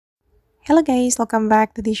Hello guys, welcome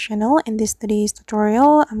back to this channel. In this today's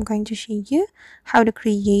tutorial, I'm going to show you how to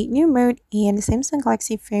create new mode in Samsung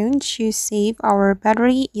Galaxy phone to save our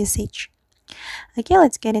battery usage. Okay,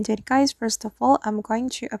 let's get into it guys. First of all, I'm going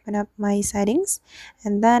to open up my settings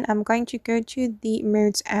and then I'm going to go to the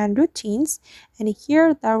modes and routines, and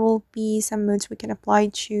here there will be some modes we can apply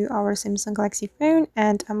to our Samsung Galaxy phone,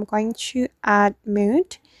 and I'm going to add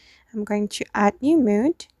mode. I'm going to add new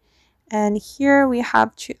mode. And here we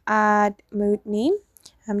have to add mode name.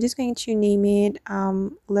 I'm just going to name it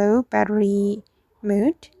low battery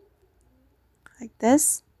mode, like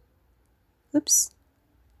this. Oops.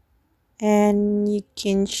 And you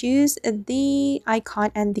can choose the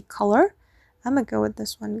icon and the color. I'm gonna go with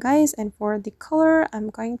this one guys, and for the color I'm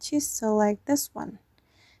going to select this one.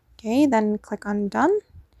 Okay, then click on done,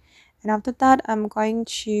 and after that I'm going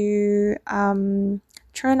to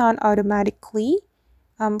turn on automatically.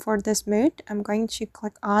 For this mode, I'm going to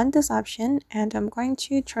click on this option and I'm going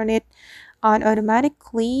to turn it on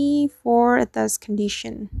automatically for this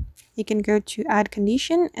condition. You can go to add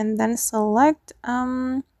condition and then select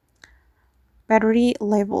battery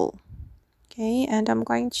level. Okay, and I'm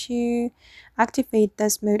going to activate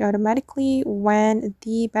this mode automatically when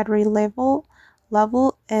the battery level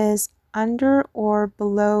is under or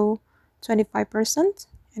below 25%,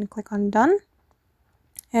 and click on done.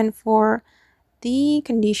 And for the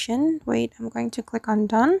condition, wait, I'm going to click on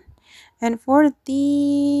done, and for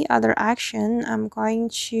the other action I'm going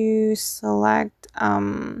to select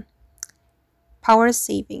power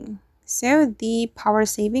saving. So the power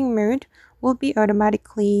saving mode will be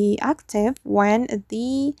automatically active when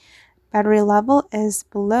the battery level is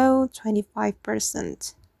below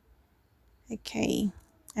 25%. Okay,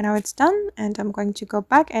 and now it's done, and I'm going to go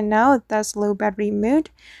back, and now this low battery mode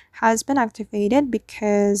has been activated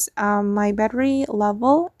because my battery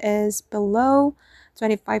level is below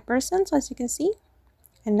 25%, so as you can see,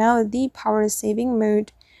 and now the power saving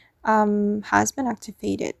mode has been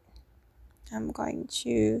activated. I'm going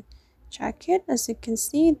to check it. As you can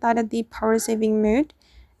see that the power saving mode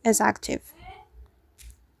is active.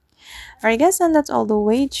 Alright guys, and that's all the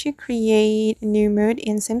way to create a new mode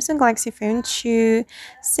in Samsung Galaxy phone to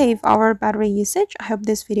save our battery usage. I hope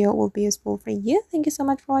this video will be useful for you. Thank you so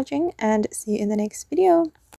much for watching and see you in the next video.